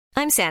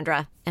I'm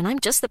Sandra, and I'm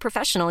just the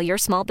professional your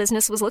small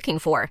business was looking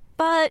for.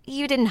 But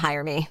you didn't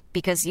hire me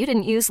because you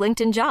didn't use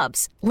LinkedIn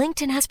Jobs.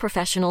 LinkedIn has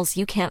professionals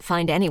you can't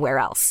find anywhere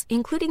else,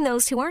 including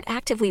those who aren't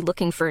actively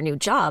looking for a new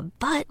job,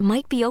 but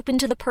might be open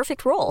to the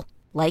perfect role,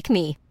 like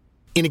me.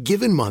 In a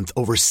given month,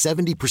 over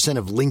 70%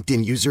 of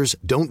LinkedIn users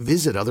don't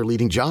visit other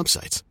leading job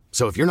sites.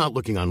 So if you're not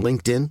looking on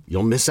LinkedIn,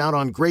 you'll miss out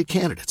on great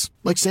candidates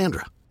like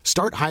Sandra.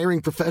 Start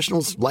hiring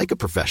professionals like a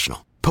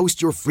professional.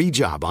 Post your free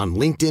job on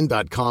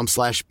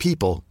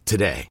linkedin.com/people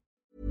today.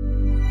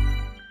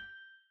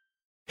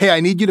 Hey, I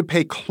need you to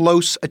pay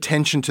close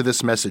attention to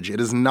this message.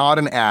 It is not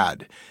an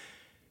ad.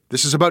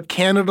 This is about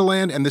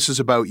Canadaland, and this is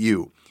about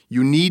you.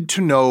 You need to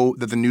know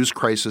that the news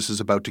crisis is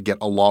about to get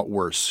a lot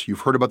worse.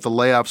 You've heard about the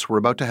layoffs. We're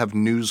about to have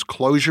news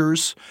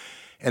closures,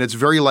 and it's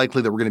very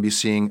likely that we're going to be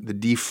seeing the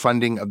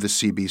defunding of the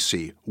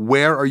CBC.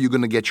 Where are you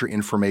going to get your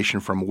information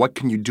from? What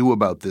can you do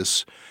about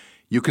this?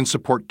 You can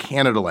support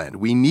Canadaland.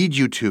 We need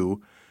you to.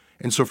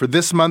 And so for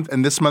this month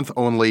and this month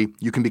only,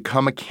 you can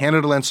become a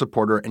Canadaland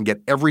supporter and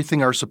get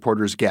everything our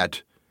supporters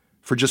get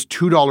for just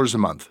 $2 a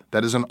month.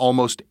 That is an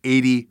almost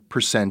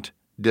 80%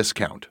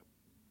 discount.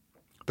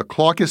 The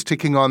clock is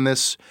ticking on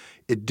this.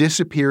 It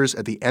disappears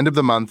at the end of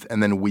the month,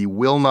 and then we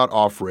will not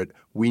offer it.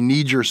 We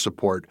need your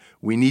support.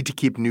 We need to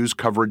keep news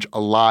coverage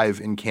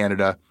alive in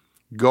Canada.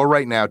 Go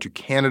right now to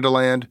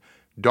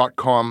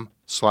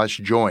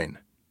canadaland.com/join.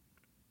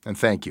 And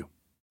thank you.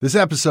 This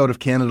episode of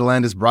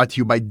Canadaland is brought to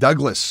you by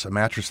Douglas, a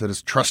mattress that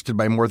is trusted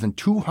by more than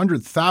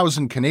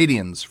 200,000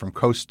 Canadians from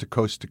coast to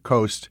coast to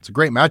coast. It's a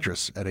great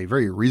mattress at a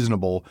very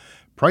reasonable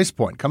price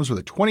point. Comes with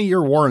a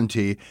 20-year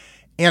warranty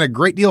and a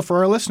great deal for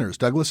our listeners.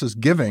 Douglas is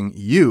giving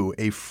you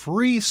a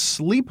free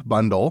sleep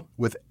bundle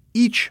with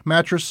each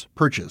mattress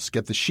purchase.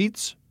 Get the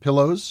sheets,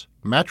 pillows,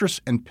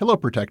 mattress, and pillow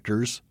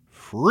protectors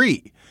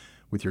free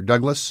with your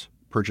Douglas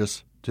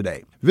purchase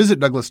today. Visit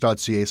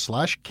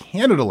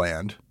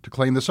douglas.ca/Canadaland to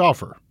claim this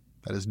offer.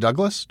 That is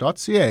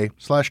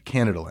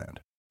douglas.ca/Canadaland.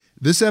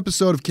 This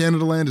episode of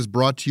Canadaland is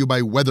brought to you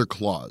by Weather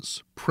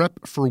Claws.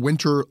 Prep for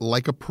winter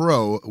like a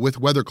pro with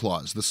Weather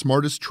Claws, the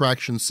smartest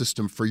traction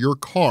system for your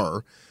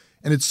car.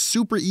 And it's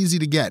super easy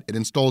to get. It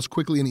installs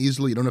quickly and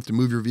easily. You don't have to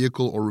move your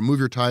vehicle or remove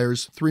your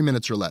tires. 3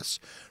 minutes or less.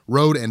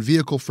 Road and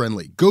vehicle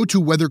friendly. Go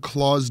to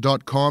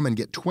weatherclaws.com and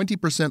get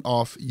 20%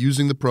 off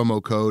using the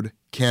promo code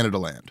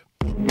Canadaland.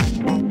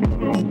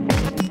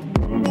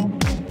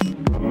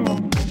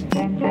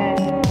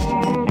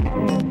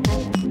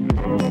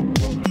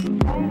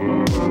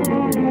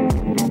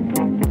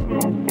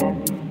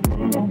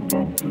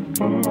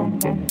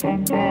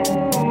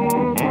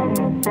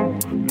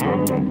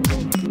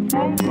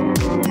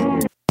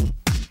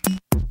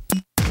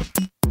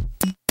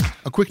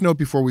 A quick note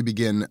before we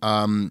begin.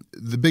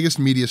 The biggest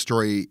media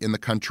story in the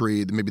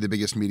country, maybe the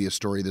biggest media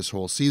story this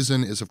whole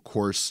season, is, of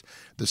course,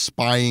 the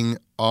spying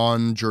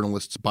on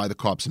journalists by the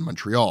cops in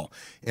Montreal.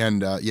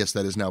 And yes,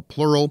 that is now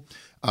plural.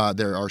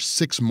 There are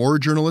 6 more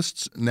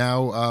journalists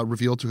now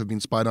revealed to have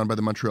been spied on by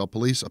the Montreal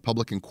police. A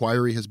public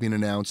inquiry has been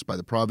announced by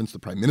the province. The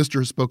Prime Minister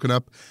has spoken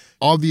up.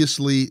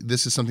 Obviously,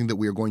 this is something that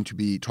we are going to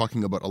be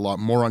talking about a lot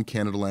more on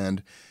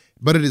Canadaland.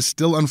 But it is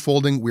still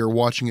unfolding. We are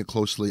watching it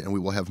closely, and we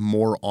will have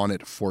more on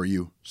it for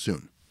you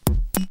soon.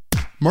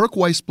 Mark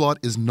Weisblot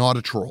is not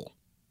a troll,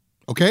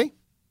 okay?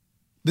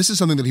 This is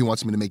something that he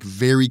wants me to make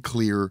very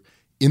clear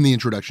in the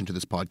introduction to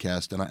this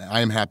podcast, and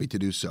I am happy to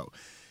do so.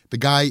 The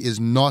guy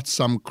is not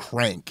some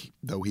crank,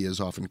 though he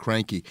is often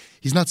cranky.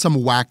 He's not some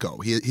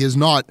wacko. He is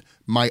not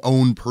my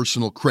own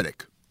personal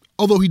critic,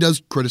 although he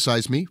does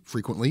criticize me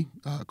frequently,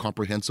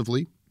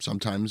 comprehensively,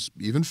 sometimes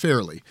even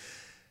fairly.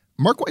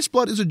 Mark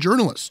Weisblot is a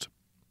journalist.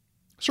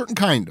 Certain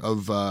kind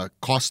of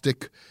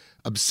caustic,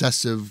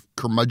 obsessive,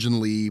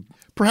 curmudgeonly,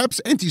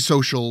 perhaps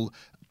antisocial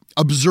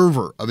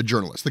observer of a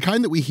journalist, the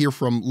kind that we hear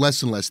from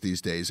less and less these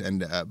days.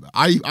 And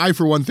I,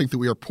 for one, think that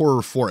we are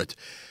poorer for it.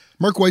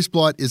 Mark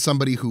Weisblot is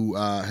somebody who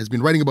has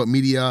been writing about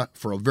media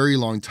for a very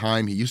long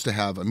time. He used to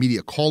have a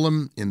media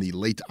column in the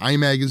late I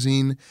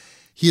magazine.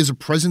 He has a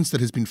presence that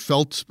has been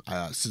felt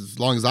as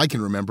long as I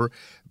can remember.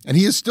 And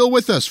he is still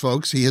with us,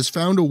 folks. He has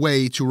found a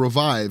way to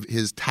revive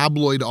his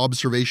tabloid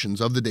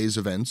observations of the day's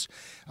events.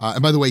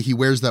 And by the way, he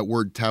wears that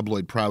word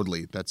tabloid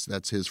proudly.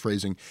 That's his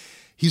phrasing.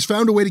 He's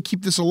found a way to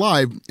keep this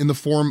alive in the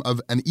form of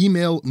an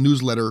email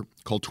newsletter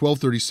called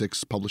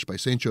 1236, published by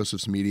St.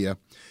 Joseph's Media.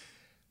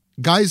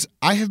 Guys,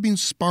 I have been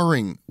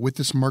sparring with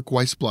this Mark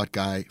Weisblot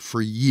guy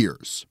for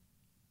years,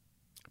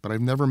 but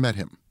I've never met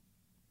him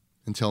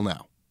until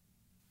now.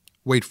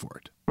 Wait for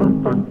it.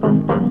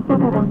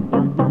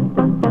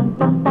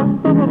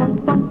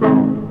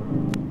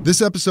 This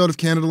episode of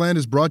Canadaland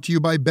is brought to you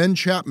by Ben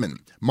Chapman,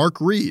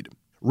 Mark Reed,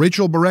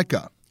 Rachel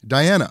Barreca,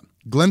 Diana,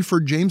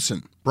 Glenford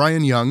Jameson,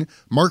 Brian Young,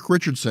 Mark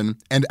Richardson,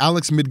 and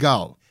Alex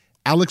Midgal.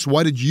 Alex,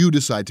 why did you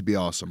decide to be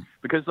awesome?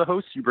 Because the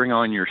hosts you bring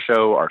on your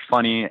show are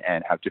funny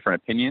and have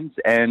different opinions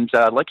and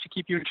like to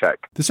keep you in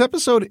check. This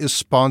episode is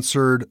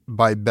sponsored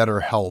by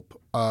BetterHelp.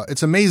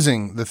 It's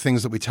amazing the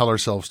things that we tell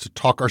ourselves to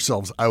talk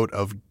ourselves out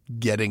of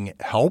getting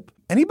help.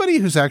 Anybody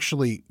who's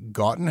actually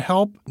gotten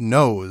help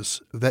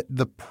knows that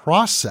the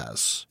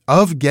process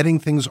of getting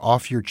things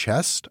off your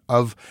chest,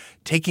 of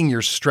taking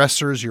your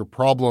stressors, your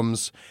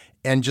problems,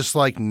 and just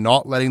like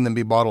not letting them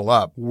be bottled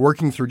up,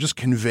 working through just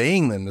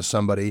conveying them to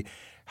somebody,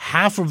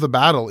 half of the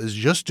battle is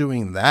just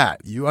doing that.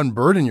 You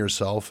unburden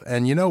yourself.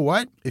 And you know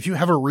what? If you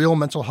have a real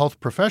mental health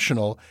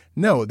professional,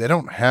 no, they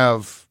don't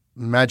have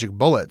magic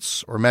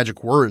bullets or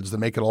magic words that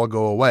make it all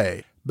go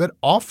away. But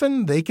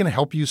often they can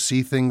help you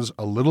see things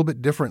a little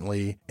bit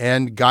differently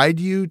and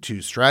guide you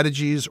to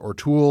strategies or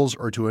tools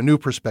or to a new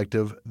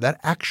perspective that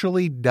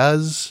actually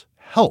does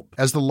help.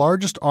 As the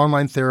largest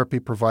online therapy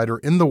provider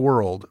in the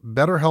world,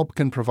 BetterHelp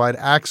can provide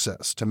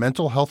access to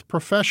mental health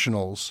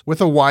professionals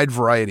with a wide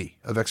variety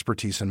of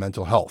expertise in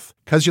mental health.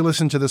 Because you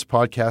listen to this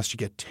podcast, you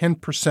get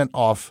 10%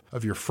 off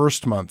of your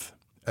first month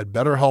at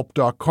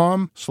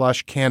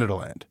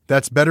betterhelp.com/Canadaland.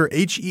 That's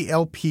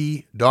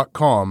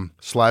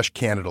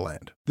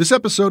betterhelp.com/Canadaland. This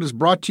episode is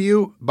brought to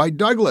you by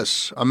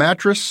Douglas, a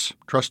mattress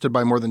trusted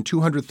by more than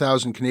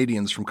 200,000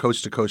 Canadians from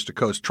coast to coast to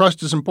coast.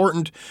 Trust is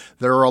important.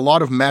 There are a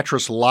lot of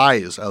mattress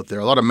lies out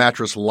there, a lot of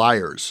mattress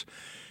liars.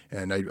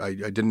 And I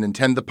didn't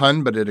intend the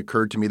pun, but it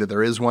occurred to me that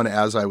there is one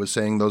as I was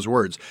saying those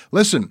words.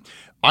 Listen,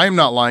 I am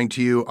not lying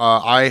to you.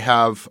 I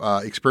have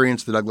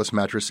experienced the Douglas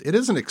mattress. It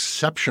is an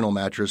exceptional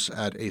mattress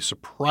at a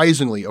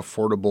surprisingly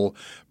affordable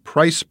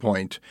price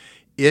point.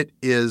 It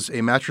is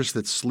a mattress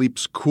that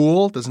sleeps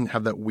cool, doesn't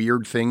have that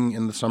weird thing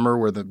in the summer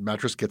where the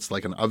mattress gets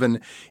like an oven.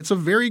 It's a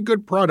very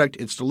good product.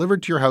 It's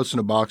delivered to your house in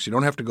a box. You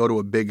don't have to go to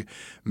a big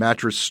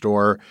mattress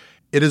store.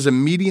 It is a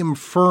medium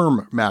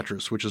firm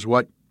mattress, which is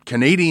what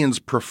Canadians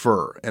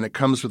prefer, and it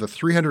comes with a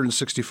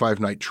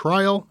 365-night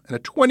trial and a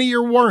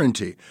 20-year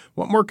warranty.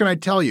 What more can I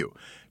tell you?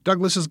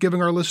 Douglas is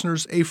giving our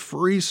listeners a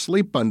free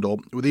sleep bundle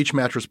with each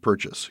mattress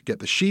purchase. Get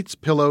the sheets,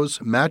 pillows,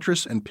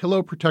 mattress, and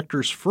pillow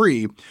protectors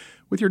free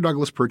with your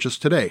Douglas purchase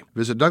today.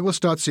 Visit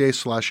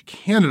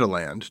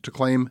douglas.ca/Canadaland to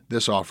claim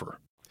this offer.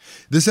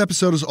 This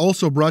episode is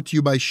also brought to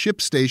you by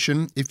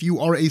ShipStation. If you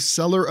are a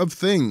seller of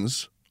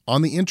things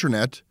on the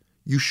internet,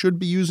 you should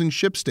be using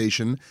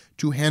ShipStation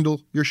to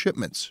handle your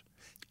shipments.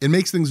 It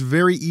makes things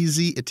very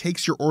easy. It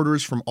takes your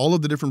orders from all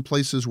of the different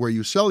places where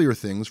you sell your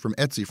things, from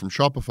Etsy, from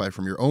Shopify,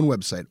 from your own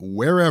website,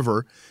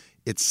 wherever.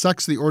 It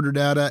sucks the order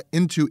data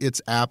into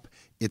its app.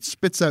 It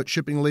spits out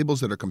shipping labels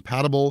that are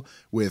compatible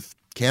with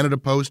Canada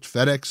Post,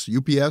 FedEx,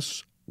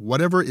 UPS,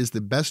 whatever is the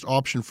best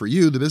option for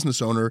you, the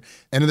business owner.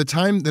 And in the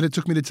time that it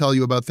took me to tell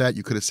you about that,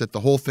 you could have set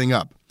the whole thing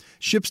up.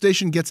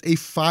 ShipStation gets a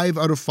 5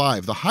 out of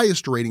 5, the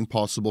highest rating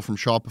possible from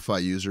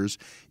Shopify users.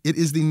 It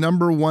is the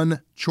number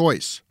one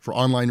choice for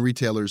online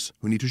retailers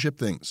who need to ship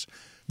things.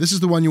 This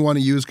is the one you want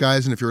to use,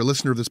 guys, and if you're a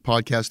listener of this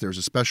podcast, there's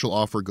a special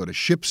offer. Go to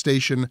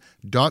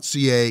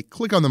shipstation.ca,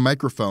 click on the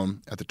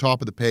microphone at the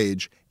top of the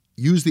page,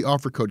 use the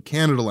offer code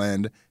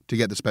CanadaLand to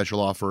get the special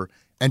offer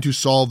and to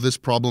solve this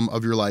problem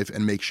of your life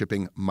and make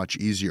shipping much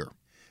easier.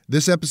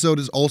 This episode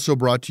is also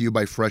brought to you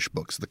by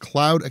FreshBooks, the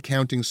cloud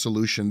accounting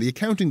solution, the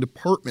accounting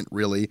department,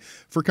 really,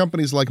 for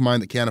companies like mine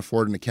that can't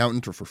afford an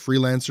accountant, or for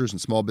freelancers and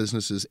small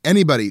businesses,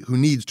 anybody who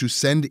needs to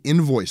send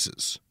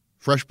invoices.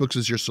 FreshBooks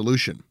is your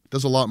solution. It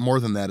does a lot more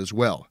than that as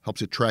well.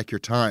 Helps you track your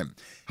time,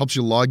 helps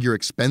you log your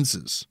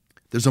expenses.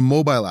 There's a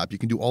mobile app. You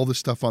can do all this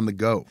stuff on the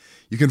go.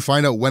 You can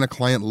find out when a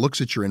client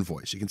looks at your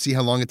invoice. You can see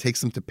how long it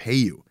takes them to pay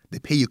you. They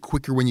pay you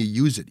quicker when you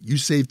use it. You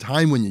save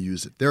time when you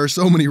use it. There are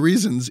so many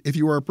reasons. If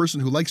you are a person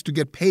who likes to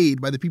get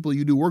paid by the people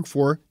you do work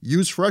for,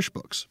 use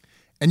FreshBooks.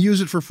 And use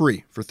it for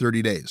free for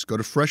 30 days. Go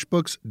to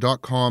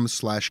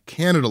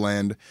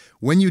freshbooks.com/CanadaLand.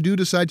 When you do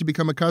decide to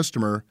become a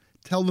customer,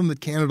 tell them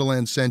that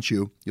CanadaLand sent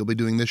you. You'll be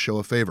doing this show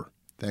a favor.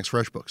 Thanks,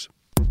 FreshBooks.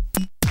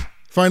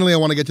 Finally, I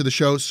want to get to the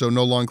show, so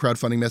no long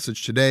crowdfunding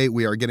message today.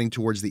 We are getting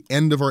towards the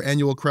end of our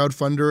annual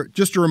crowdfunder.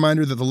 Just a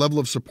reminder that the level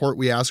of support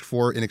we ask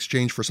for in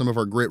exchange for some of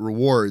our great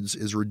rewards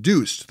is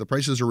reduced. The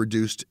prices are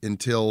reduced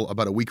until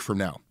about a week from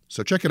now.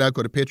 So check it out.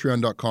 Go to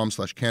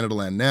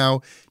patreon.com/CanadaLand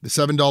now. The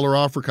 $7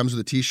 offer comes with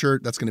a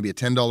t-shirt. That's going to be a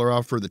 $10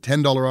 offer. The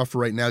 $10 offer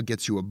right now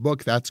gets you a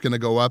book. That's going to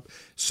go up.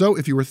 So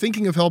if you were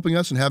thinking of helping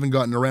us and haven't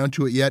gotten around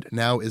to it yet,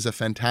 now is a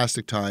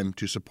fantastic time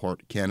to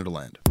support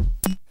CanadaLand.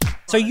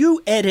 So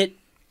you edit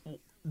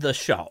the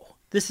show.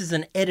 This is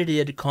an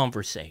edited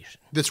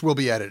conversation. This will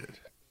be edited.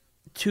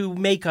 To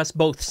make us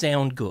both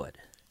sound good.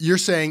 You're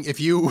saying if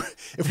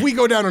we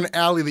go down an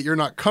alley that you're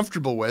not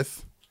comfortable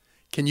with,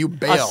 can you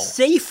bail? A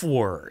safe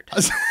word.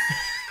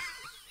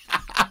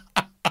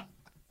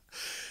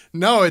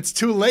 No, it's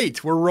too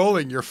late. We're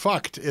rolling. You're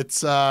fucked.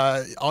 It's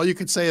all you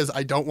could say is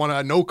I don't want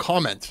to, no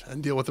comment,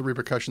 and deal with the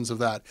repercussions of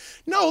that.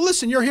 No,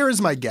 listen, you're here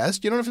as my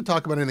guest. You don't have to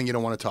talk about anything you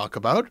don't want to talk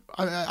about.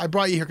 I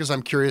brought you here because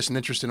I'm curious and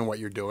interested in what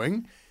you're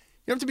doing.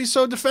 You don't have to be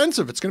so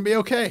defensive. It's going to be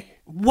okay.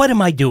 What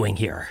am I doing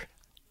here?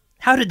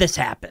 How did this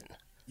happen?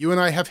 You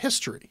and I have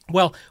history.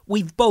 Well,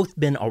 we've both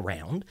been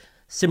around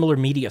similar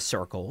media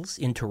circles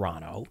in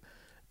Toronto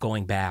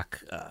going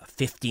back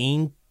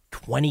 15,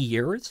 20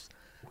 years.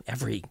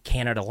 every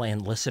Canada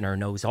Land listener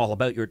knows all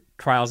about your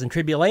trials and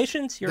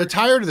tribulations. They're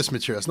tired of this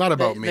material. It's not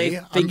about me. They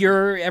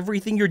figure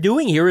everything you're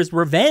doing here is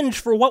revenge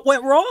for what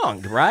went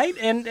wrong, right?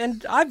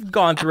 And I've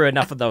gone through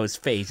enough of those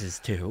phases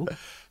too.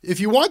 If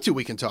you want to,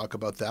 we can talk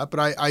about that.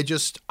 But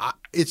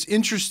it's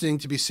interesting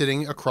to be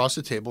sitting across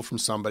the table from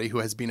somebody who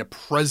has been a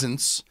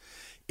presence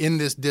in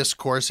this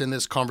discourse, in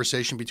this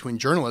conversation between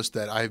journalists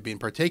that I've been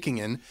partaking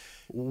in.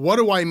 What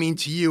do I mean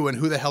to you, and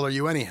who the hell are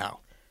you anyhow?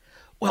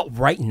 Well,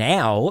 right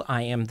now,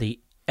 I am the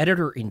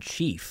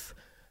editor-in-chief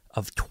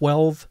of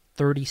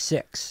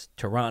 1236,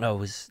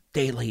 Toronto's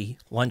daily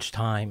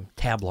lunchtime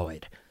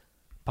tabloid,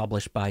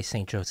 published by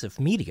St. Joseph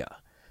Media.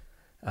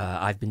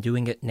 I've been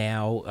doing it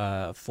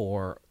now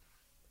for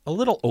a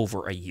little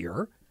over a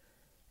year,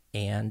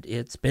 and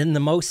it's been the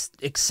most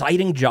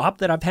exciting job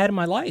that I've had in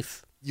my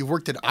life. You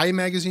worked at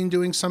iMagazine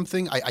doing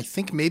something. I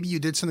think maybe you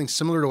did something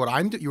similar to what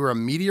I'm doing. You were a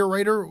media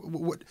writer.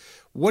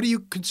 What do you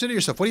consider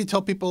yourself? What do you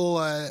tell people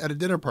at a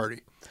dinner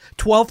party?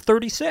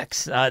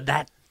 1236.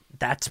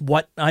 That's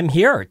what I'm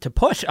here to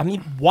push. I mean,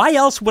 why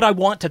else would I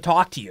want to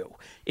talk to you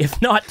if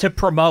not to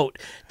promote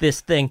this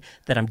thing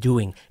that I'm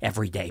doing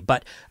every day?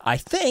 But I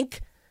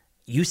think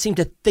you seem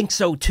to think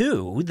so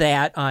too,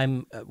 that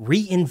I'm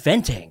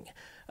reinventing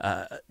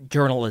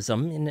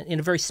journalism in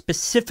a very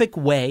specific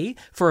way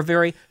for a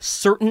very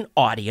certain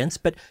audience,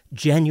 but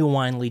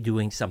genuinely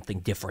doing something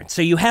different.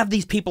 So you have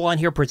these people on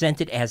here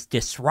presented as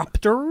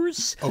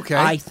disruptors. Okay.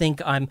 I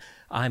think I'm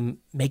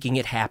making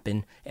it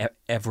happen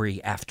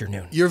every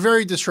afternoon. You're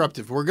very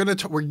disruptive. You're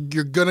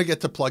gonna get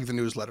to plug the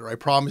newsletter. I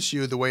promise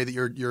you, the way that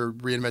you're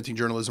reinventing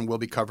journalism will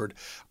be covered.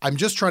 I'm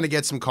just trying to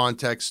get some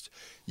context.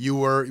 You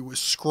were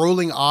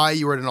scrolling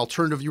You were at an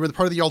alternative. You were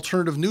part of the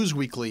Alternative News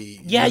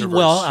Weekly. Yeah, universe.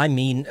 well, I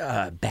mean,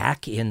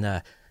 back in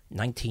the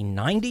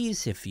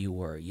 1990s, if you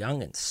were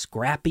young and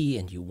scrappy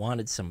and you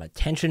wanted some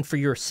attention for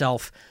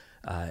yourself,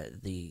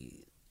 the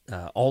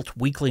alt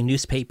weekly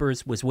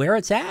newspapers was where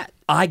it's at.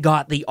 I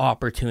got the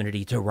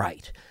opportunity to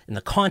write in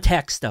the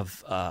context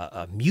of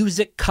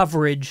music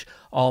coverage,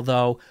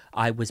 although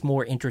I was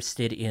more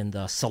interested in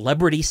the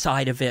celebrity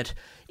side of it.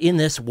 In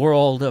this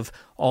world of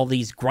all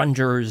these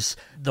grungers,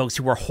 those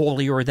who were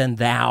holier than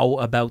thou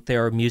about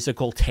their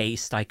musical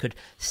taste, I could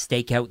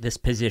stake out this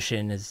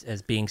position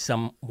as being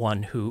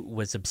someone who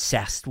was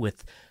obsessed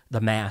with the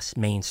mass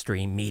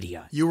mainstream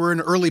media. You were an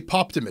early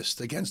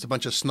poptimist against a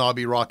bunch of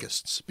snobby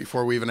rockists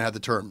before we even had the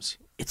terms.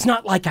 It's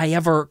not like I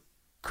ever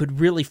could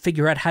really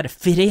figure out how to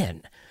fit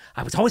in.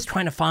 I was always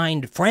trying to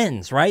find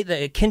friends, right?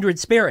 The kindred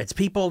spirits,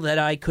 people that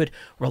I could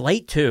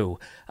relate to.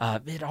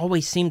 It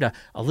always seemed a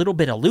little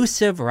bit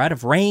elusive or out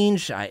of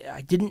range.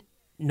 I didn't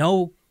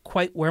know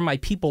quite where my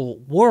people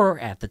were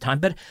at the time,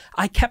 but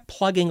I kept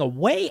plugging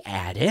away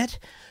at it,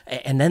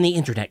 and then the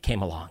internet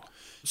came along.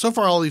 So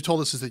far, all you've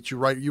told us is that you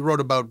wrote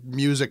about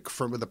music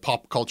with a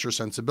pop culture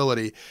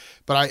sensibility,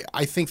 but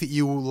I think that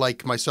you,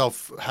 like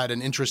myself, had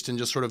an interest in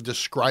just sort of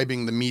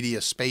describing the media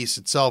space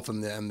itself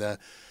and the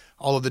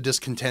all of the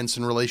discontents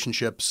and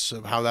relationships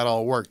of how that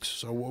all worked.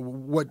 So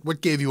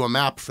what gave you a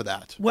map for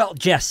that? Well,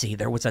 Jesse,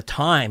 there was a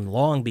time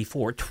long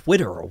before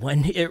Twitter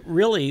when it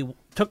really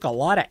took a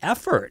lot of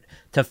effort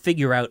to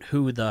figure out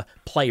who the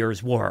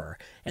players were.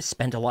 I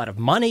spent a lot of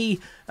money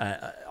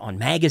on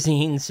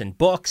magazines and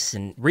books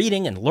and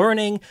reading and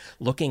learning,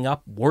 looking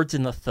up words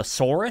in the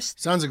thesaurus.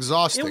 Sounds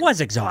exhausting. It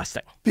was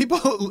exhausting. People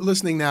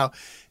listening now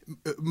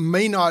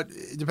may not,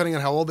 depending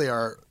on how old they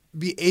are,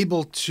 be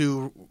able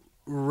to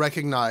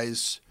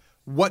recognize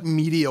what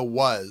media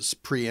was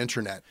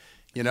pre-internet.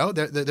 You know,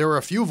 there were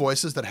a few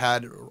voices that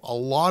had a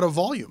lot of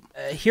volume.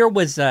 Here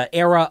was an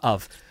era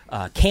of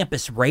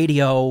campus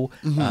radio.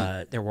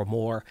 There were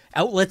more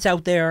outlets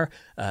out there,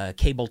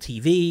 cable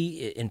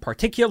TV in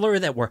particular,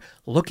 that were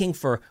looking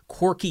for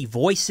quirky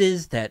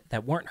voices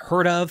that weren't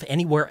heard of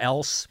anywhere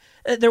else.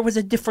 There was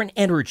a different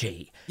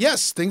energy.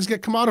 Yes, things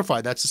get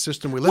commodified. That's the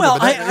system we live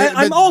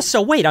in. Well,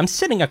 I'm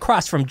sitting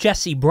across from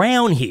Jesse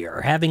Brown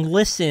here, having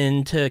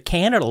listened to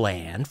Canada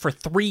Land for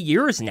 3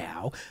 years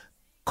now,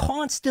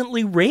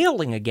 constantly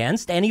railing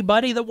against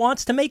anybody that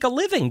wants to make a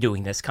living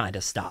doing this kind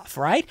of stuff,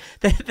 right?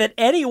 That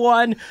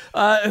anyone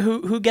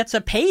who gets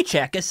a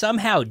paycheck is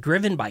somehow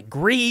driven by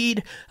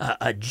greed,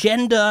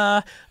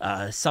 agenda,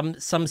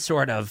 some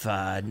sort of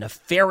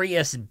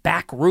nefarious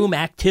backroom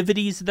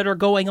activities that are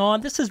going on.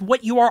 This is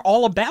what you are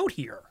all about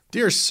here.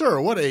 Dear sir,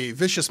 what a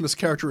vicious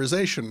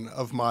mischaracterization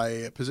of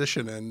my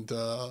position and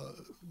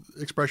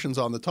expressions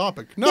on the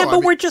topic. No, yeah,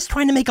 but we're just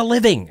trying to make a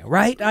living,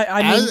 right?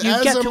 I mean,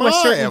 you get to a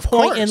certain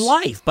point in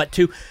life, but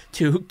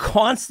to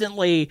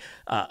constantly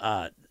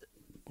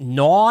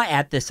gnaw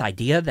at this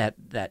idea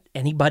that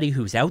anybody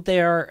who's out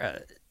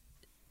there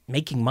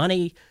making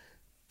money,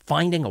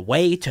 finding a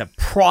way to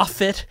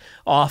profit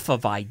off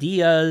of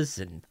ideas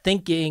and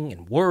thinking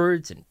and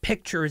words and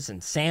pictures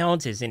and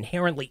sounds is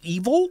inherently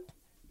evil.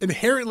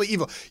 Inherently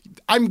evil.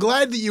 I'm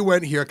glad that you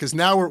went here because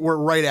now we're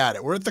right at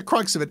it. We're at the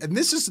crux of it. And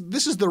this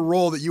is the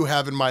role that you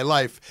have in my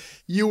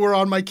life. You were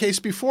on my case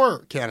before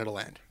Canada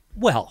Land.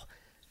 Well,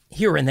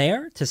 here and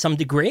there, to some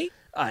degree.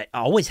 I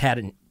always had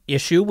an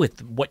issue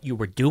with what you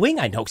were doing.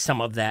 I know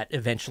some of that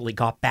eventually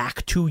got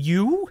back to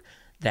you,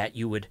 that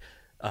you would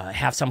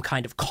have some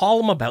kind of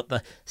column about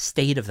the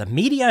state of the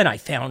media, and I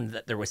found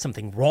that there was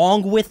something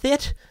wrong with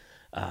it.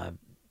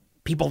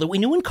 People that we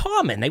knew in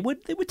common, they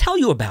would tell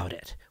you about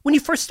it. When you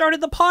first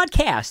started the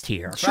podcast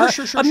here,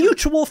 a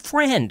mutual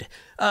friend,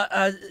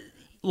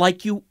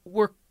 like you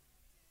were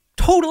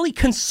totally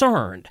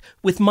concerned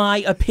with my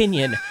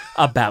opinion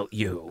about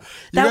you.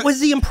 That was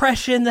the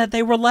impression that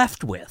they were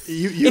left with.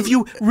 If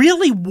you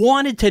really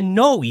wanted to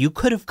know, you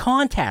could have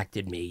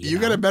contacted me. You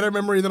know? Got a better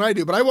memory than I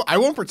do, but I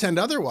won't pretend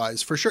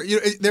otherwise, for sure.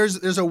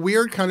 There's a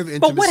weird kind of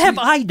intimacy. But what have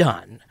I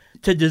done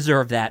to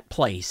deserve that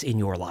place in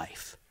your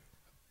life?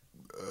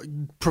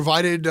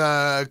 Provided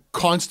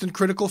constant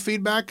critical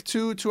feedback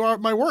to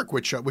my work,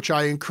 which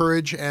I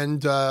encourage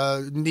and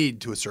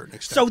need to a certain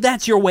extent. So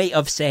that's your way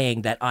of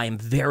saying that I am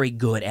very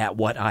good at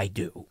what I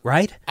do,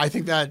 right? I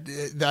think that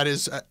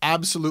is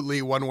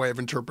absolutely one way of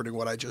interpreting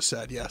what I just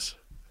said, yes.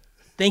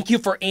 Thank you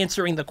for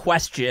answering the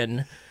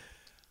question,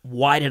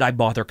 why did I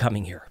bother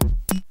coming here?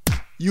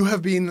 You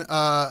have been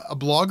a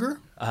blogger?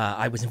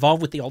 I was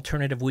involved with the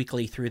Alternative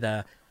Weekly through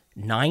the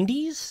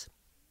 90s,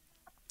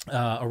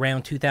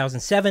 around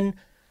 2007.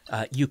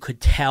 You could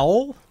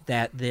tell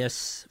that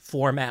this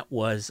format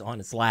was on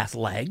its last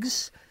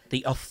legs.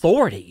 The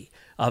authority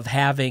of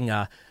having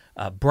a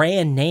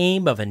brand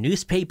name of a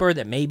newspaper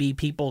that maybe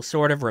people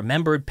sort of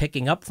remembered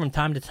picking up from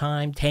time to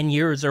time 10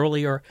 years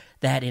earlier,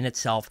 that in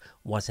itself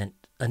wasn't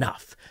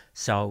enough.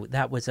 So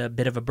that was a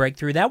bit of a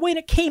breakthrough that way, and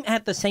it came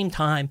at the same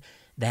time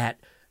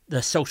that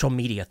the social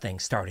media thing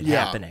started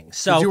happening.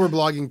 So you were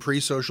blogging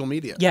pre-social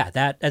media. Yeah,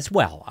 that as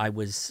well. I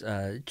was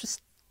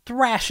just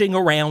thrashing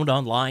around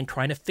online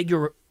trying to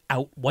figure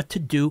out what to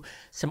do.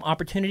 Some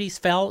opportunities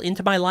fell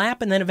into my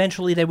lap, and then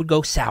eventually they would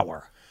go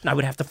sour, and I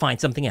would have to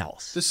find something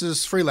else. This is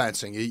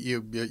freelancing.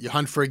 You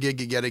hunt for a gig,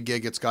 you get a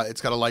gig. It's got a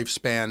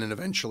lifespan, and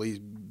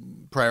eventually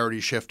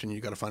priorities shift, and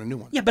you got to find a new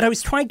one. Yeah, but I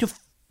was trying to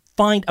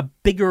find a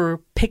bigger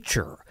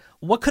picture.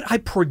 What could I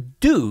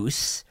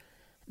produce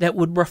that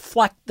would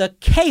reflect the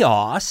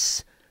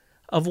chaos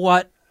of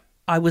what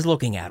I was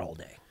looking at all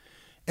day?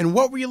 And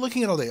what were you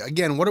looking at all day?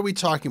 Again, what are we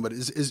talking about?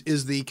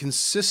 Is the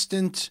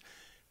consistent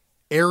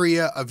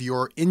area of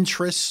your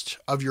interest,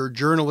 of your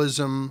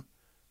journalism,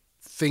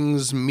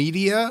 things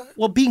media?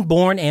 Well, being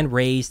born and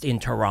raised in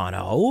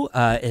Toronto,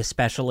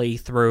 especially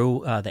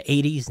through the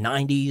 80s,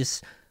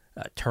 90s,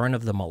 turn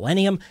of the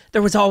millennium,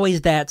 there was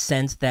always that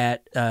sense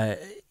that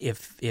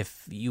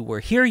if you were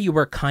here, you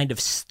were kind of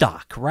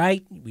stuck,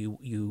 right?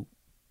 You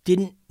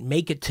didn't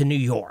make it to New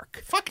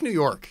York. Fuck New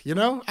York, you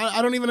know?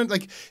 I don't even,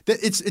 like,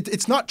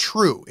 it's not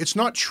true. It's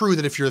not true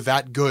that if you're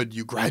that good,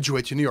 you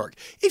graduate to New York.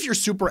 If you're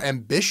super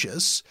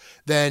ambitious,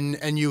 then,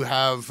 and you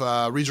have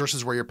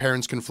resources where your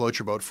parents can float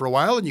your boat for a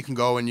while, and you can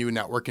go and you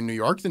network in New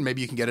York, then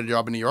maybe you can get a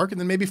job in New York,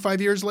 and then maybe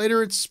 5 years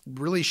later, it's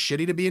really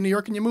shitty to be in New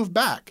York and you move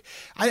back.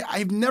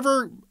 I've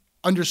never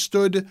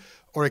understood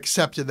or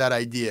accepted that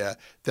idea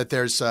that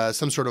there's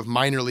some sort of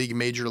minor league,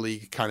 major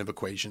league kind of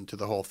equation to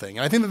the whole thing.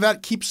 And I think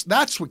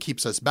that's what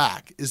keeps us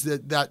back, is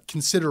that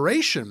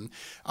consideration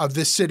of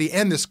this city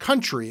and this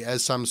country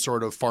as some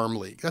sort of farm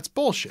league. That's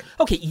bullshit.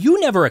 Okay,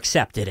 you never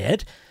accepted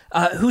it.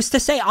 Who's to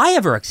say I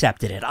ever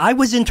accepted it? I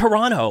was in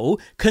Toronto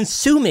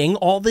consuming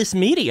all this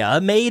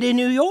media made in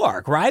New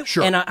York, right?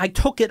 Sure. And I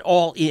took it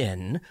all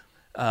in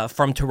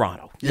from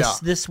Toronto.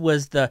 This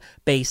was the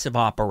base of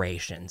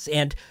operations.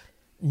 And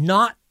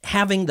not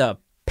having the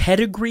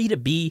pedigree to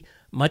be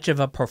much of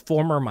a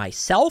performer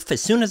myself,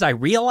 as soon as I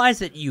realized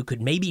that you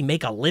could maybe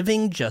make a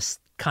living just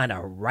kind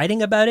of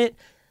writing about it,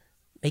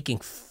 making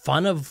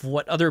fun of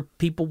what other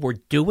people were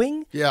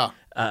doing,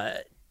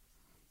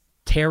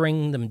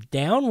 tearing them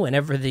down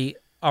whenever the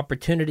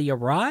opportunity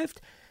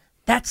arrived,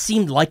 that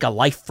seemed like a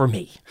life for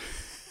me.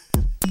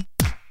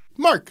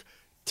 Mark,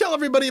 tell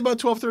everybody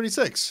about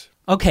 1236.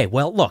 Okay,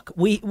 well, look,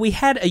 we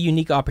had a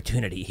unique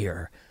opportunity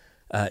here.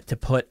 To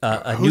put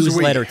a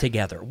newsletter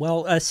together.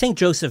 Well, St.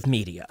 Joseph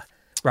Media,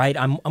 right?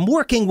 I'm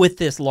working with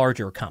this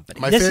larger company.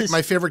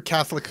 My favorite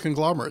Catholic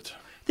conglomerate.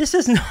 This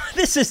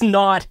is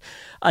not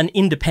an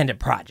independent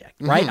project,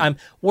 right? I'm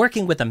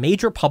working with a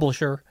major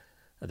publisher,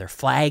 their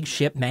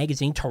flagship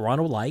magazine,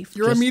 Toronto Life.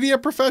 You're a media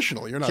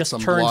professional. You're not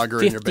some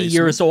blogger in your basement. 50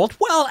 years old.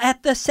 Well,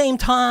 at the same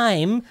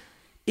time,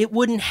 it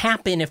wouldn't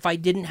happen if I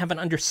didn't have an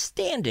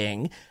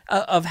understanding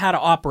of how to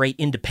operate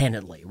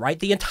independently, right?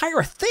 The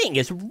entire thing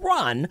is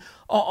run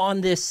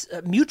on this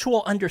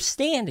mutual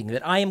understanding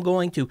that I am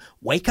going to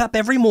wake up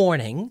every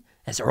morning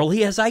as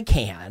early as I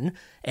can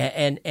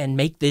and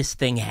make this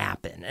thing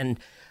happen. And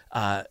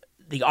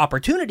the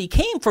opportunity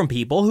came from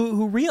people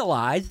who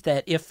realized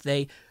that if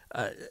they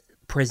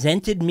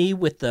presented me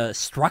with the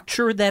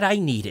structure that I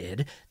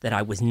needed, that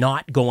I was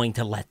not going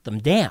to let them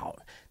down.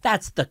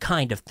 That's the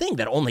kind of thing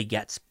that only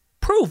gets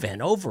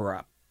proven over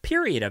a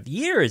period of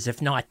years,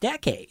 if not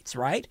decades,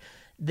 right?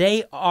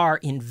 They are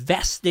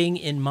investing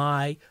in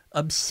my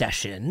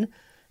obsession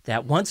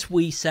that once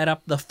we set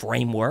up the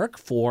framework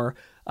for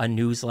a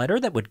newsletter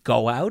that would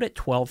go out at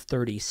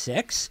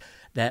 1236,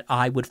 that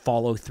I would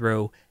follow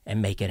through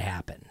and make it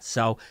happen.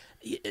 So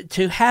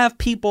to have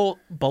people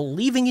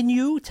believing in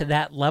you to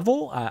that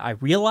level, I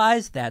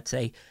realize that's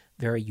a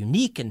very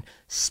unique and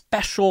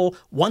special,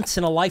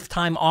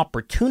 once-in-a-lifetime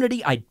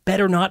opportunity. I'd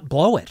better not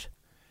blow it.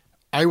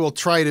 I will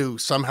try to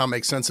somehow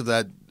make sense of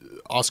that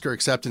Oscar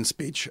acceptance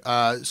speech.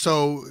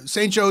 So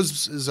St.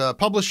 Joe's is a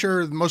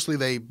publisher. Mostly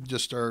they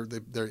just are,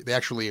 they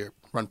actually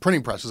run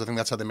printing presses. I think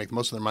that's how they make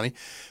most of their money.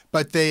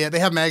 But they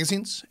have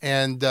magazines,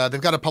 and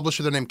they've got a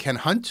publisher there named Ken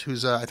Hunt,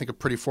 who's I think a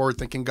pretty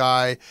forward-thinking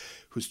guy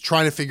who's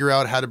trying to figure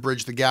out how to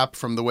bridge the gap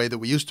from the way that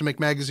we used to make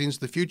magazines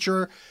to the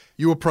future.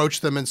 You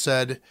approached them and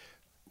said,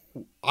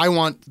 I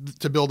want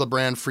to build a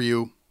brand for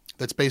you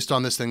that's based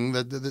on this thing.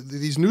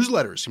 These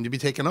newsletters seem to be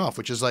taking off,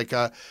 which is like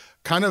a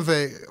kind of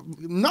a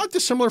not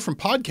dissimilar from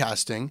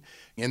podcasting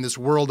in this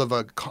world of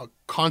a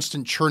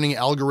constant churning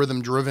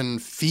algorithm-driven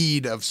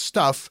feed of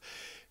stuff.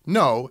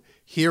 No,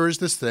 here is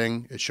this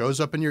thing. It shows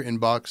up in your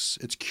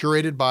inbox. It's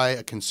curated by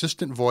a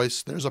consistent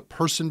voice. There's a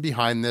person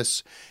behind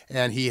this,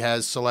 and he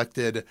has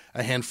selected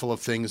a handful of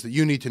things that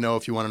you need to know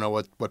if you want to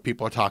know what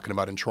people are talking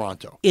about in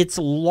Toronto. It's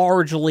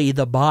largely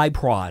the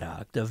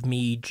byproduct of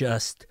me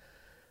just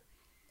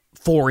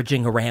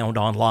foraging around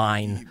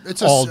online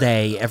all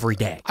day, every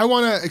day. I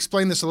want to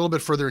explain this a little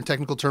bit further in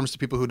technical terms to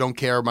people who don't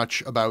care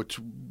much about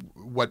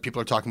what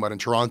people are talking about in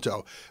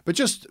Toronto. But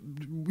just,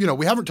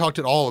 we haven't talked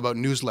at all about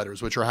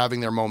newsletters, which are having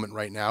their moment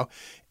right now.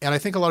 And I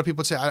think a lot of people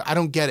would say, I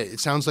don't get it.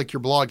 It sounds like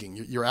you're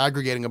blogging. You're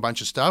aggregating a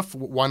bunch of stuff.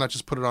 Why not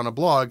just put it on a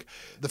blog?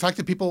 The fact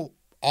that people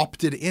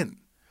opted in,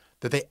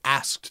 that they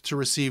asked to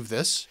receive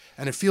this.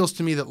 And it feels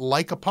to me that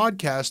like a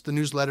podcast, the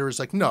newsletter is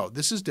like, no,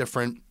 this is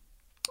different.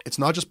 It's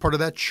not just part of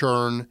that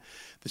churn.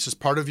 This is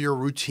part of your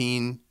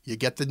routine. You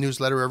get the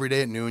newsletter every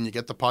day at noon. You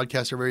get the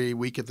podcast every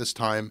week at this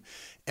time.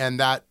 And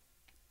that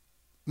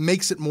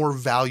makes it more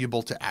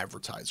valuable to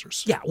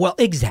advertisers. Yeah, well,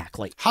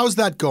 exactly. How's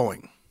that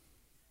going?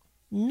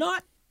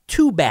 Not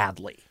too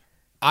badly.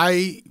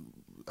 I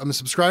am a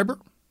subscriber.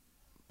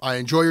 I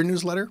enjoy your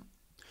newsletter.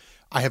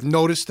 I have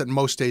noticed that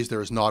most days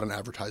there is not an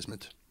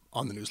advertisement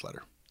on the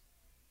newsletter.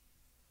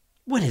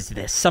 What is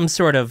this? Some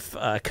sort of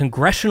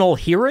congressional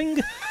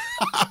hearing?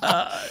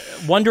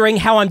 Wondering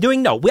how I'm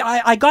doing? No,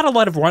 I got a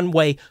lot of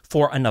runway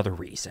for another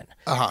reason.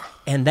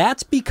 And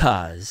that's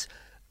because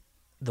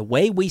the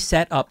way we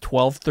set up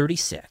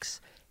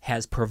 1236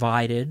 has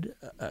provided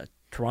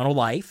Toronto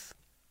Life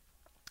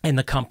and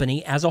the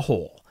company as a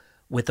whole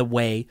with a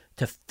way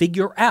to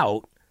figure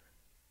out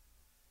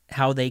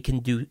how they can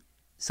do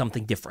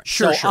something different.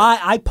 Sure.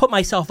 I put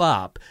myself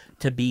up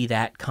to be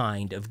that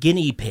kind of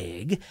guinea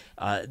pig.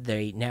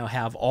 They now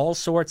have all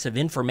sorts of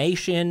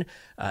information,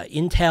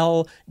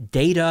 intel,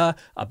 data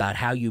about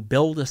how you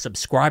build a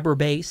subscriber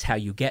base, how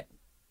you get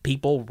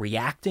people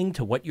reacting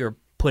to what you're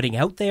putting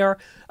out there.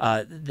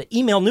 The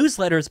email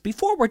newsletters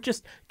before were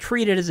just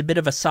treated as a bit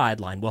of a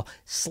sideline. We'll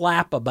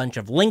slap a bunch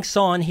of links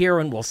on here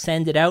and we'll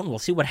send it out and we'll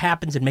see what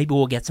happens and maybe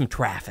we'll get some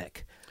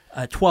traffic.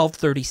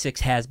 1236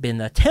 has been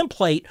the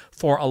template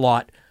for a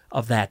lot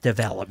of that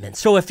development.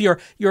 So if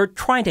you're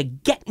trying to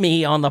get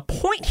me on the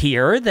point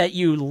here that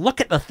you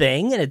look at the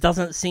thing and it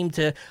doesn't seem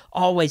to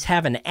always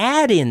have an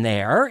ad in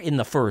there in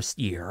the first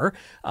year,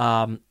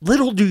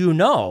 little do you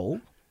know,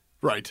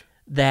 right,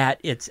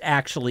 that it's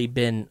actually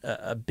been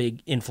a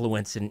big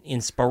influence and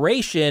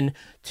inspiration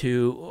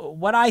to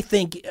what I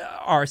think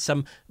are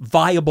some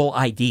viable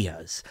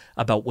ideas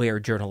about where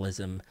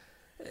journalism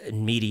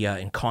and media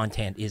and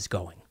content is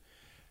going.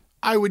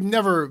 I would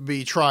never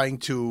be trying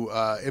to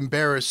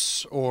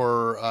embarrass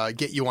or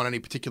get you on any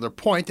particular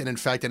point. And in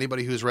fact,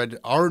 anybody who's read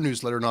our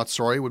newsletter, Not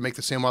Sorry, would make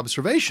the same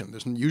observation.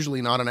 There's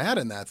usually not an ad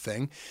in that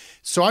thing.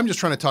 So I'm just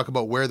trying to talk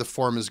about where the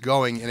forum is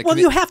going. And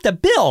you have to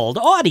build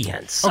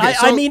audience. Okay,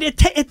 I mean,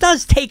 it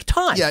does take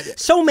time. Yeah.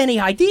 So many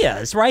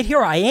ideas. Right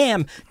here I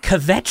am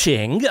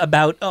kvetching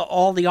about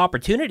all the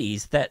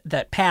opportunities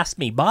that passed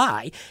me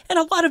by. And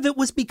a lot of it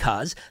was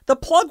because the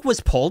plug was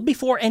pulled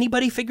before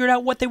anybody figured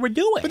out what they were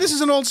doing. But this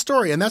is an old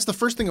story, and that's the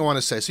first thing I want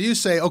to say. So you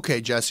say,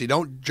 okay, Jesse,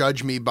 don't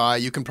judge me by,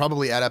 you can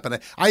probably add up, and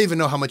I even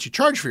know how much you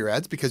charge for your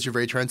ads because you're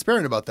very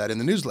transparent about that in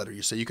the newsletter.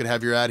 You say you could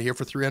have your ad here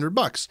for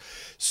 $300.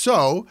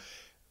 So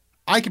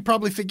I could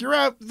probably figure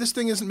out this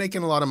thing isn't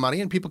making a lot of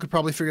money, and people could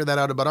probably figure that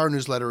out about our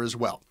newsletter as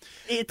well.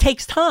 It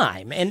takes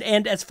time.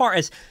 And as far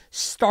as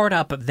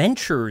startup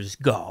ventures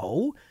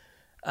go,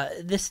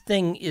 this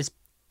thing is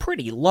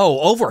pretty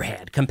low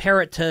overhead.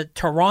 Compare it to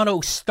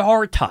Toronto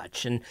Star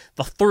Touch and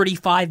the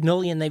 $35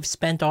 million they've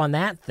spent on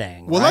that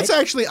thing. Well, right? Let's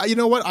actually, you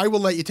know what? I will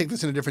let you take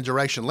this in a different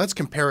direction. Let's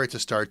compare it to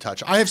Star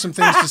Touch. I have some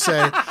things to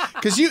say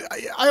because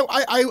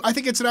I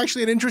think it's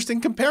actually an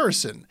interesting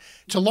comparison.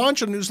 To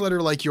launch a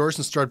newsletter like yours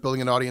and start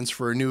building an audience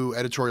for a new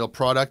editorial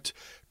product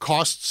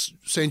costs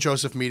St.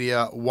 Joseph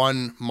Media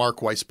one Mark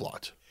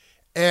Weisblot.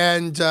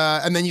 And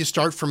then you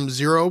start from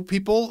 0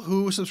 people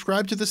who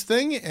subscribe to this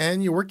thing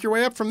and you work your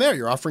way up from there.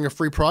 You're offering a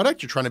free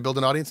product. You're trying to build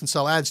an audience and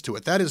sell ads to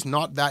it. That is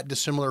not that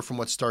dissimilar from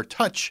what Star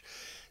Touch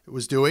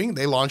was doing.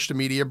 They launched a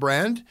media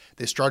brand.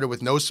 They started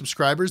with no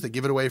subscribers. They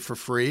give it away for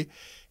free.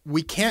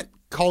 We can't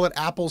call it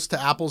apples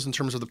to apples in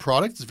terms of the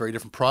product. It's a very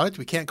different product.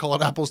 We can't call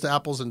it apples to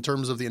apples in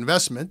terms of the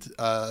investment.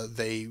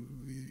 They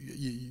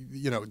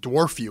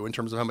dwarf you in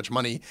terms of how much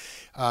money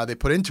they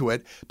put into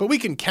it. But we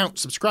can count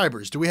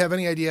subscribers. Do we have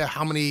any idea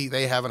how many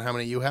they have and how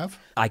many you have?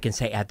 I can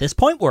say at this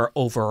point we're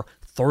over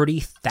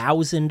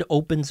 30,000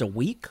 opens a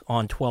week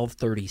on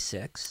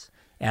 1236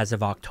 as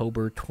of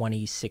October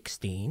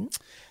 2016.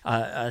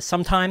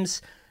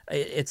 Sometimes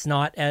it's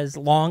not as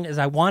long as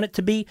I want it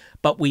to be,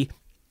 but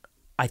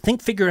I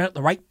think, figured out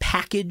the right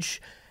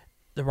package,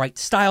 the right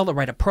style, the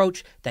right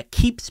approach that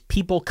keeps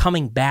people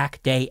coming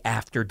back day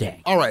after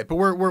day. All right, but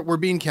we're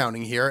bean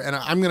counting here, and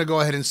I'm going to go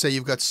ahead and say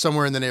you've got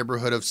somewhere in the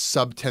neighborhood of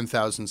sub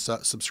 10,000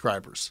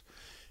 subscribers.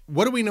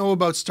 What do we know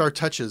about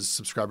StarTouch's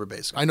subscriber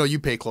base? I know you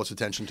pay close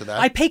attention to that.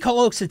 I pay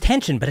close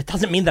attention, but it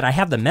doesn't mean that I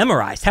have them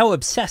memorized. How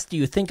obsessed do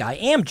you think I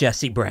am,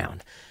 Jesse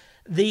Brown?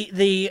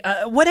 The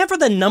whatever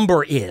the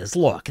number is,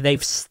 look,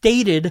 they've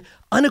stated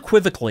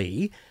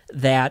unequivocally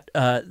that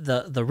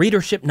the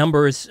readership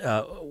numbers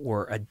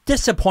were a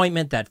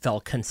disappointment that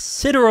fell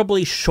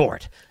considerably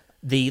short.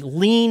 The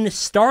lean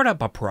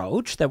startup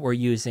approach that we're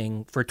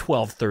using for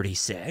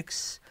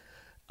 1236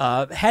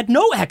 had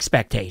no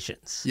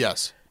expectations.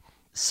 Yes.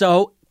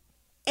 So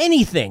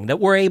anything that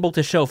we're able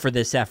to show for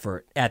this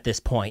effort at this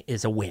point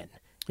is a win.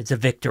 It's a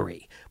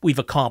victory. We've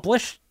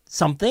accomplished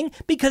something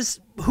because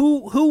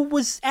who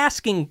was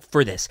asking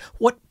for this?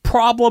 What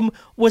problem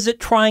was it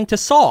trying to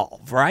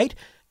solve, right?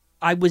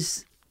 I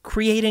was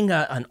creating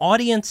an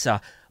audience,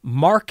 a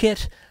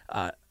market,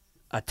 a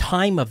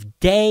time of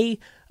day,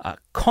 a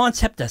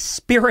concept, a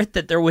spirit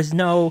that there was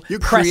no You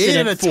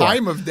precedent created a for.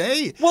 time of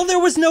day. Well, there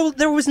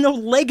was no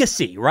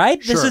legacy, right?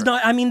 This Sure. is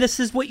not, this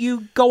is what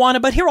you go on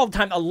about here all the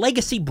time, a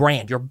legacy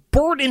brand. You're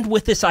burdened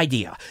with this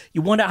idea.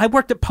 I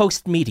worked at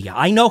Post Media.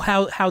 I know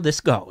how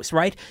this goes,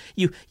 right?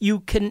 You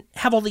can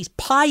have all these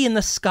pie in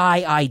the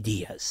sky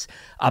ideas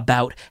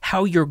about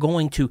how you're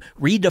going to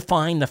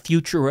redefine the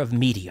future of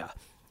media.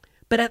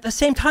 But at the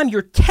same time,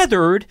 you're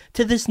tethered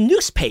to this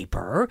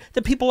newspaper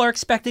that people are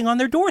expecting on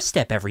their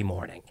doorstep every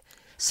morning.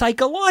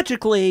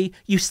 Psychologically,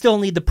 you still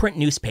need the print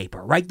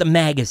newspaper, right? The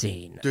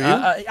magazine. Do you?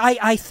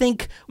 I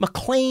think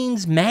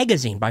Maclean's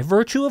magazine, by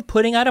virtue of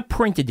putting out a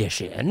print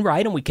edition,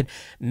 right? And we can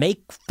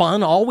make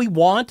fun all we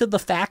want of the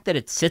fact that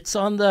it sits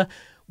on the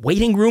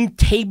waiting room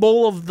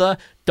table of the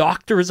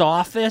doctor's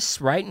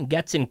office, right? And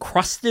gets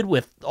encrusted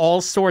with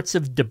all sorts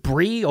of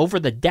debris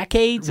over the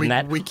decades. We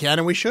can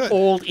and we should.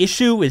 Old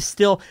issue is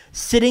still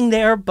sitting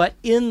there, but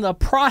in the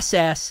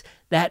process,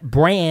 that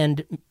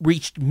brand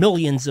reached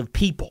millions of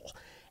people.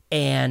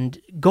 And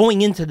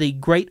going into the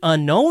great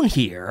unknown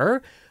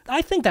here,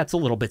 I think that's a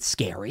little bit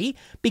scary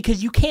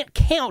because you can't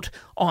count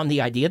on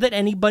the idea that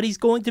anybody's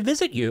going to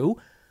visit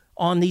you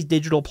on these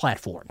digital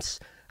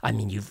platforms. I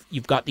mean,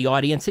 you've got the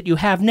audience that you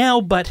have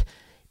now, but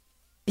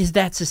is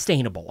that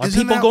sustainable? Are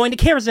people going to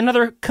care? Is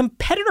another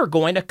competitor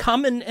going to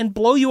come and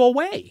blow you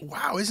away?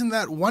 Wow, isn't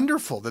that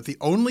wonderful that the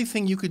only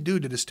thing you could do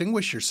to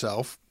distinguish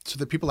yourself so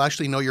that people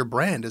actually know your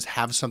brand is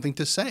have something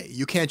to say.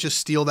 You can't just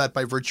steal that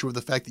by virtue of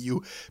the fact that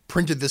you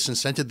printed this and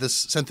sent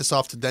this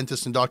off to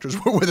dentists and doctors,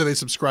 whether they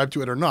subscribe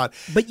to it or not.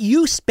 But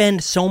you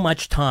spend so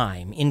much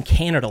time in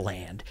Canada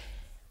land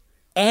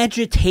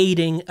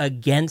agitating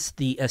against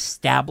the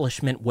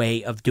establishment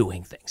way of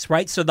doing things,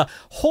 right? So the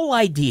whole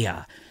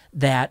idea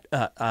that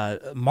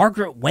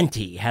Margaret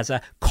Wente has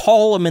a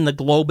column in the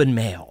Globe and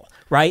Mail,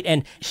 right?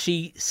 And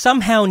she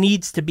somehow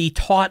needs to be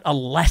taught a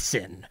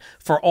lesson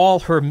for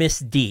all her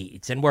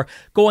misdeeds. And we're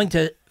going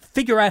to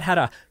figure out how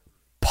to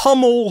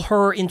pummel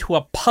her into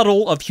a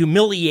puddle of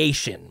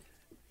humiliation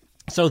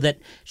so that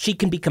she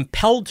can be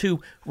compelled to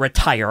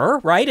retire,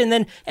 right? And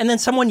then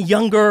someone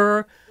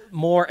younger,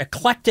 more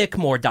eclectic,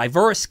 more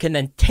diverse can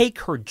then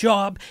take her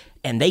job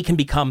and they can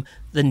become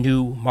the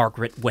new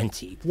Margaret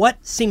Wente.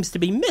 What seems to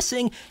be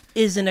missing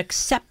is an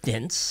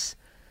acceptance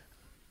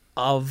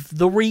of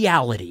the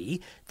reality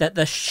that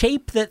the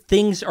shape that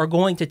things are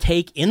going to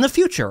take in the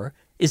future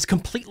is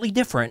completely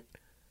different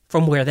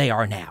from where they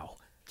are now.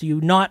 Do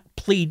you not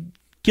plead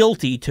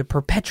guilty to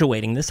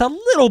perpetuating this a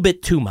little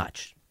bit too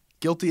much?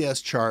 Guilty as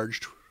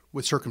charged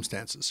with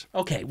circumstances.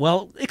 Okay,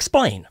 well,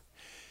 explain.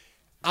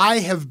 I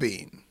have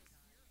been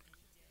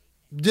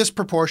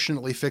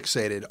disproportionately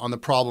fixated on the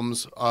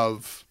problems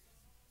of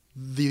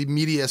the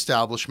media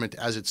establishment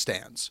as it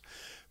stands.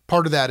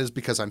 Part of that is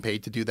because I'm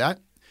paid to do that.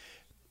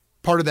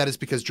 Part of that is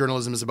because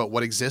journalism is about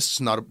what exists,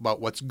 not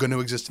about what's going to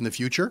exist in the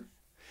future.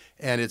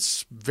 And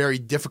it's very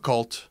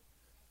difficult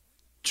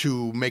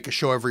to make a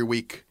show every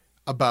week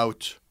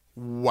about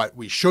what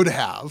we should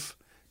have.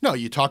 No,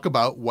 you talk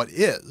about what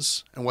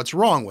is and what's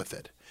wrong with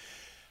it.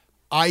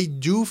 I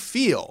do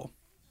feel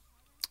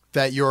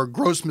that your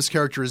gross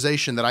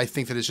mischaracterization that I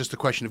think that it's just a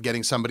question of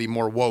getting somebody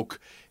more woke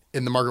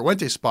in the Margaret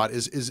Wente spot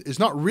is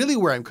not really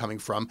where I'm coming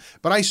from,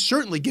 but I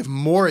certainly give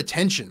more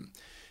attention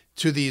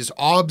to these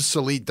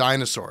obsolete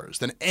dinosaurs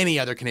than any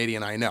other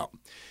Canadian I know.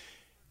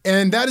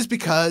 And that is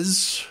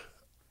because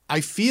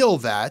I feel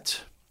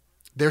that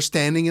they're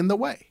standing in the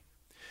way.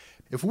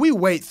 if we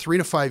wait 3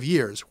 to 5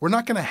 years, we're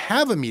not going to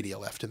have a media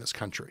left in this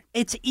country.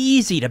 It's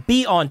easy to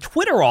be on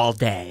Twitter all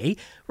day,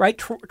 right?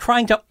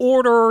 Trying to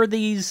order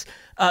these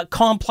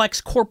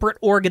complex corporate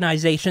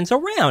organizations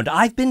around.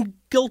 I've been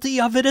guilty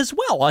of it as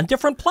well on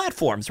different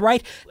platforms,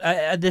 right?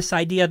 This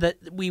idea that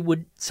we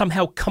would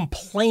somehow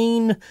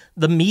complain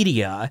the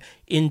media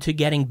into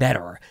getting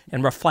better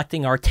and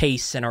reflecting our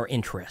tastes and our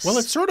interests. Well,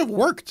 it sort of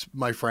worked,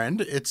 my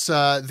friend. It's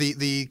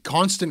the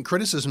constant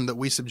criticism that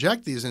we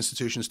subject these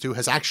institutions to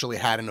has actually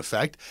had an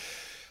effect.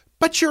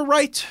 But you're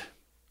right.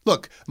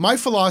 Look, my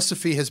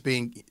philosophy has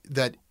been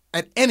that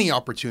at any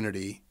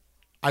opportunity,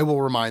 I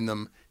will remind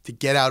them to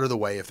get out of the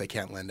way if they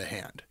can't lend a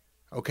hand.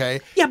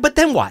 Okay? Yeah, but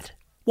then what?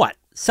 What?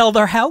 Sell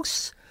their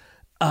house?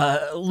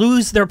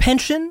 Lose their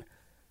pension?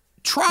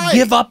 Try.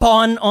 Give up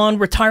on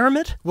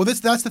retirement? Well,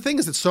 that's the thing,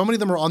 is that so many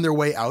of them are on their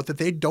way out that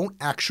they don't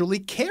actually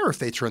care if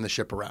they turn the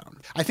ship around.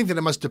 I think that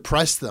it must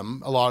depress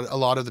them, a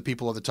lot of the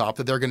people at the top,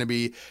 that they're going to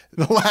be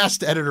the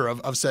last editor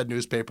of said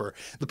newspaper,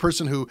 the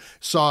person who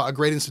saw a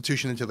great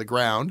institution into the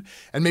ground,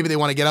 and maybe they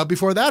want to get out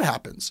before that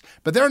happens.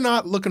 But they're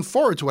not looking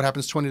forward to what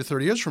happens 20 to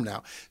 30 years from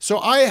now. So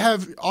I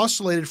have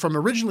oscillated from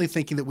originally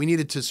thinking that we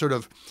needed to sort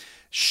of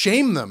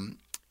shame them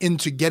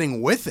into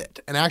getting with it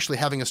and actually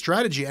having a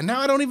strategy. And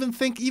now I don't even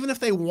think, even if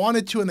they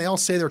wanted to and they all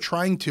say they're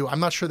trying to, I'm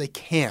not sure they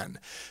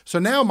can. So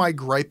now my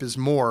gripe is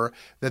more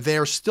that they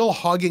are still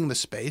hogging the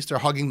space. They're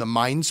hogging the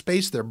mind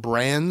space. Their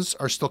brands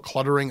are still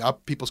cluttering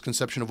up people's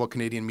conception of what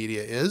Canadian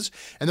media is.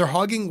 And they're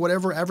hogging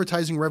whatever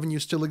advertising revenue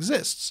still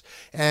exists.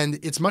 And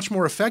it's much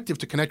more effective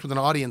to connect with an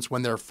audience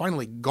when they're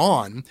finally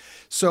gone.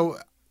 So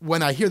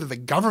when I hear that the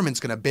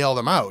government's going to bail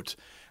them out,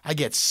 I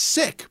get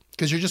sick,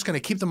 because you're just going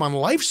to keep them on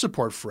life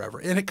support forever.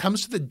 And it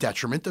comes to the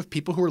detriment of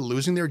people who are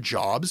losing their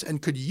jobs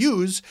and could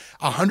use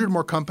 100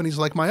 more companies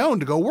like my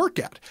own to go work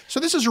at. So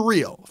this is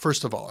real,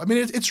 first of all. I mean,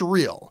 it's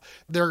real.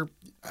 They're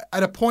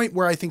at a point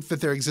where I think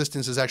that their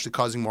existence is actually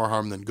causing more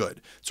harm than good.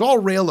 So I'll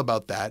rail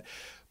about that.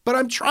 But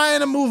I'm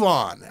trying to move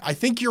on. I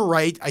think you're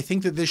right. I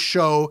think that this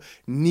show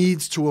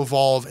needs to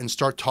evolve and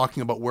start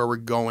talking about where we're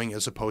going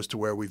as opposed to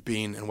where we've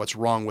been and what's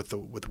wrong with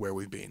where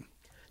we've been.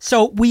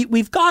 So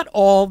we've got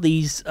all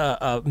these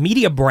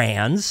media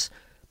brands,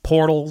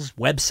 portals,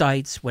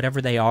 websites,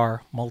 whatever they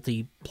are,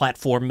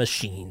 multi-platform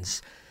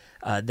machines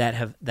that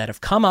have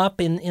come up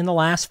in the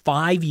last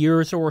 5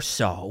 years or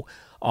so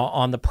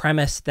on the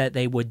premise that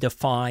they would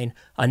define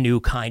a new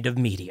kind of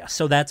media.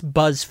 So that's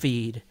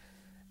BuzzFeed,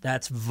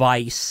 that's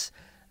Vice,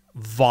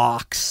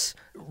 Vox,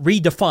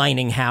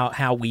 redefining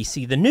how we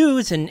see the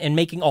news and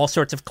making all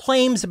sorts of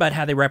claims about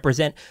how they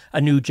represent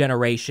a new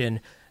generation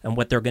and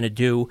what they're going to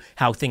do,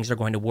 how things are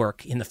going to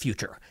work in the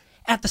future.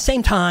 At the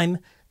same time,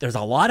 there's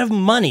a lot of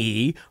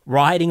money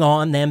riding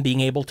on them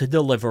being able to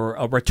deliver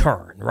a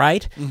return,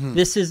 right? Mm-hmm.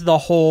 This is the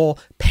whole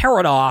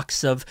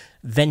paradox of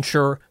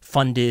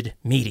venture-funded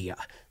media.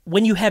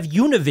 When you have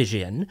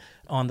Univision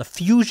on the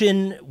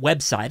Fusion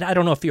website, I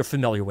don't know if you're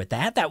familiar with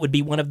that. That would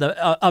be one of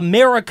the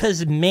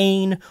America's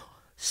main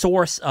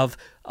source of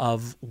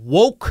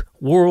woke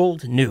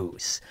world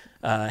news.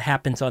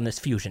 Happens on this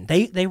Fusion.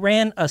 They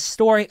ran a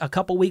story a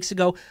couple weeks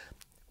ago.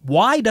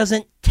 Why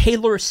doesn't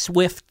Taylor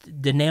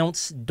Swift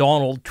denounce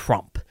Donald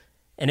Trump?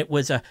 And it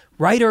was a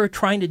writer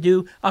trying to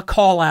do a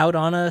call out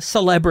on a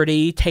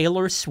celebrity,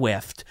 Taylor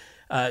Swift,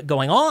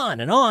 going on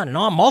and on and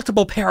on,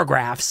 multiple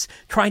paragraphs,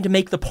 trying to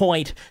make the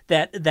point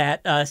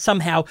that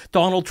somehow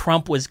Donald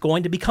Trump was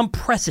going to become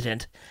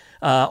president,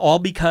 all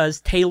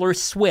because Taylor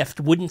Swift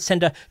wouldn't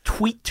send a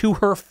tweet to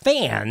her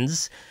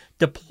fans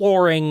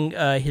deploring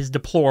his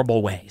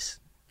deplorable ways.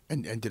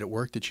 And did it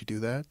work? Did she do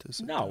that?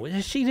 No,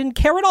 she didn't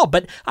care at all.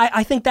 But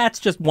I think that's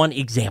just one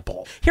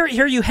example. Here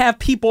you have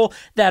people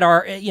that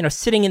are,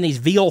 sitting in these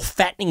veal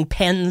fattening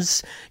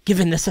pens,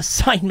 given this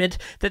assignment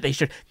that they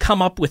should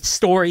come up with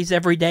stories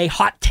every day,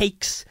 hot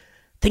takes,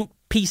 think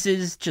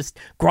pieces, just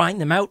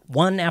grind them out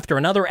one after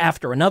another,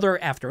 after another,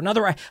 after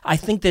another. I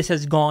think this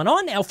has gone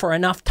on now for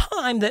enough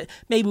time that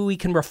maybe we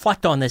can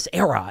reflect on this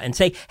era and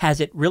say,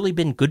 has it really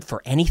been good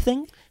for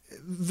anything?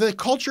 The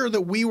culture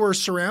that we were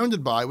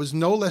surrounded by was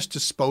no less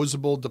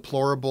disposable,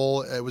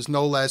 deplorable. It was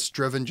no less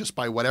driven just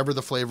by whatever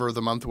the flavor of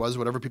the month was,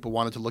 whatever people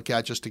wanted to look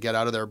at just to get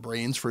out of their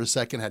brains for a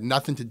second, had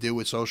nothing to do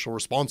with social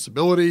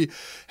responsibility,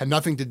 had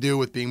nothing to do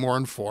with being more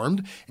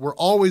informed. We're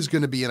always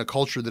going to be in a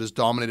culture that is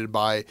dominated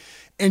by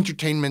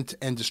entertainment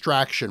and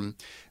distraction.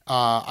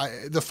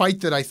 The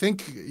fight that I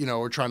think,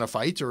 we're trying to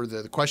fight, or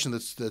the question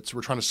that's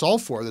we're trying to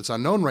solve for that's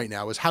unknown right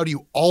now, is how do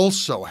you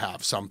also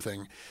have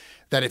something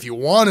that if you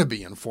want to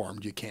be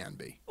informed, you can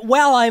be?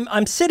 Well,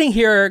 I'm sitting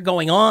here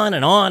going on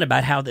and on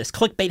about how this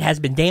clickbait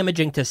has been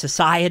damaging to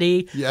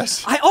society.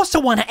 Yes. I also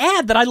want to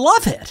add that I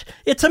love it.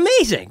 It's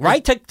amazing,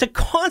 right? To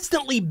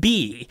constantly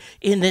be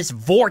in this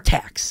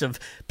vortex of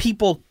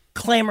people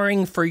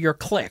clamoring for your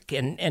click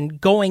and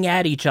going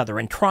at each other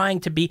and trying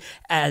to be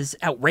as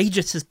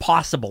outrageous as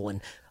possible.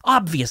 And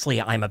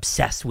obviously, I'm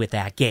obsessed with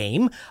that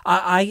game.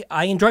 I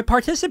enjoy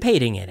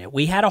participating in it.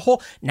 We had a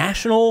whole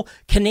national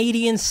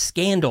Canadian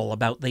scandal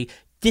about the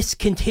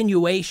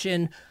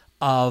discontinuation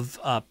of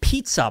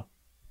pizza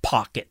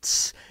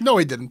pockets. No,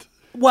 he didn't.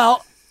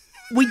 Well,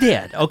 we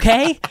did,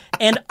 okay?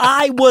 And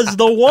I was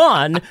the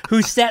one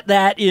who set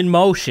that in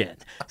motion.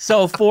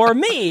 So for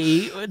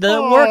me,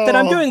 the work that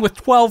I'm doing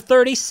with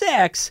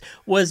 1236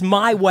 was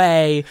my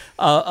way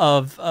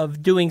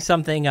of doing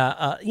something,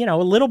 a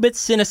little bit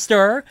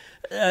sinister,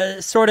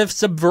 sort of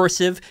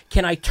subversive.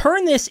 Can I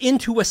turn this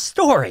into a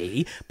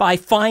story by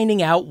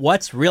finding out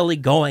what's really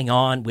going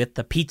on with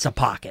the pizza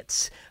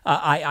pockets?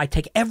 I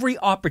take every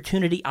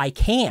opportunity I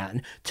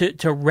can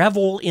to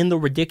revel in the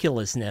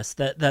ridiculousness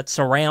that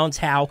surrounds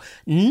how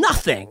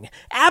nothing,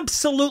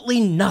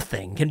 absolutely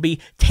nothing, can be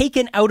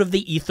taken out of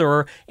the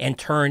ether and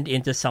turned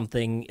into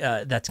something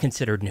that's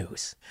considered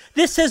news.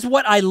 This is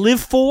what I live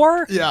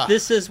for. Yeah.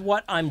 This is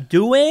what I'm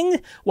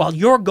doing. While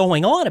you're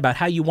going on about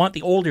how you want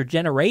the older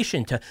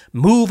generation to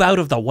move out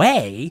of the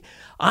way,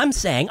 I'm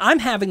saying I'm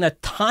having the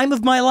time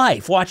of my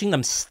life watching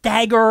them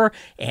stagger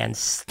and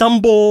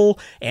stumble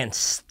and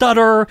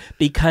stutter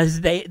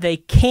because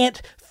they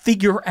can't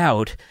figure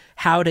out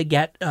how to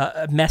get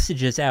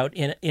messages out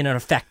in an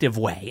effective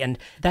way. And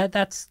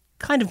that's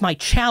kind of my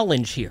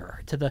challenge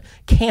here to the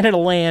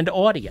Canadaland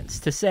audience,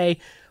 to say,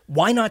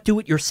 why not do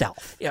it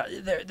yourself?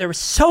 There's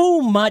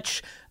so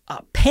much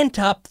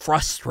pent-up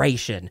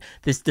frustration,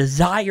 this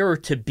desire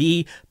to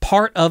be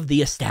part of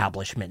the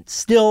establishment.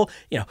 Still,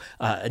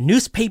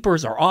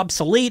 newspapers are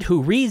obsolete.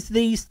 Who reads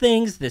these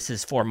things? This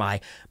is for my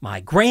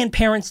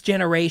grandparents'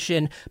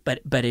 generation.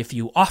 But if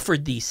you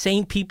offered these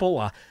same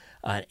people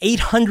an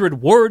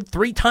 800-word,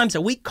 3 times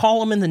a week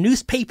column in the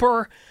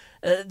newspaper,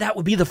 that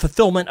would be the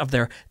fulfillment of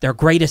their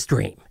greatest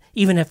dream,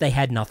 even if they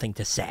had nothing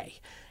to say.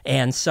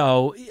 And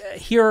so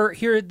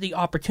here the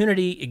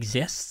opportunity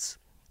exists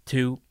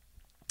to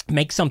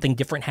make something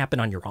different happen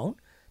on your own.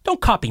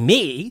 Don't copy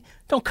me.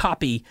 Don't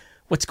copy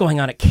what's going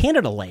on at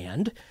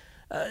Canadaland.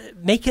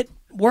 Make it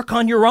work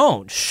on your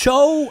own.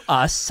 Show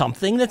us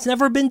something that's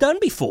never been done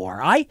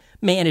before. I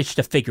managed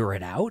to figure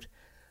it out.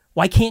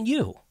 Why can't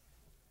you?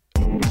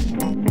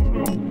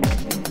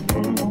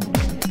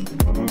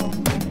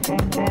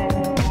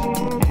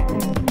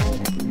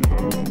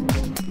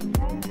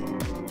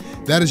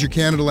 That is your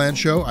Canadaland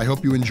show. I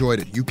hope you enjoyed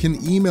it. You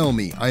can email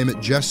me. I am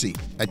at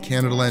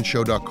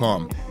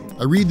jesse@canadalandshow.com.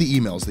 I read the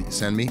emails that you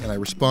send me, and I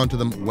respond to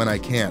them when I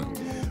can.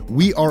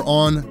 We are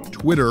on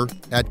Twitter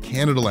at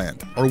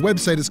Canadaland. Our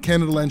website is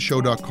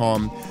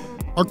CanadaLandShow.com.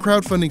 Our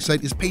crowdfunding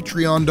site is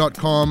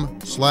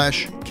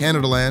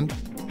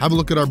patreon.com/Canadaland. Have a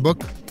look at our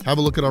book. Have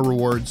a look at our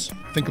rewards.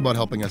 Think about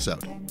helping us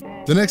out.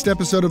 The next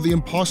episode of The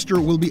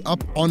Imposter will be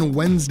up on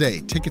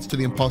Wednesday. Tickets to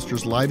The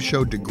Imposter's live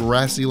show,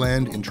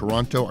 Degrassiland in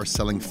Toronto, are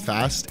selling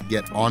fast.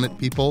 Get on it,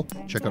 people.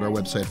 Check out our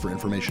website for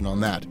information on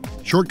that.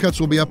 Shortcuts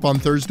will be up on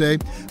Thursday.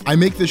 I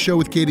make this show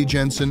with Katie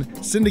Jensen.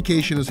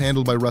 Syndication is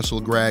handled by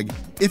Russell Gregg.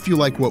 If you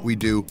like what we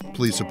do,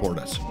 please support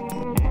us.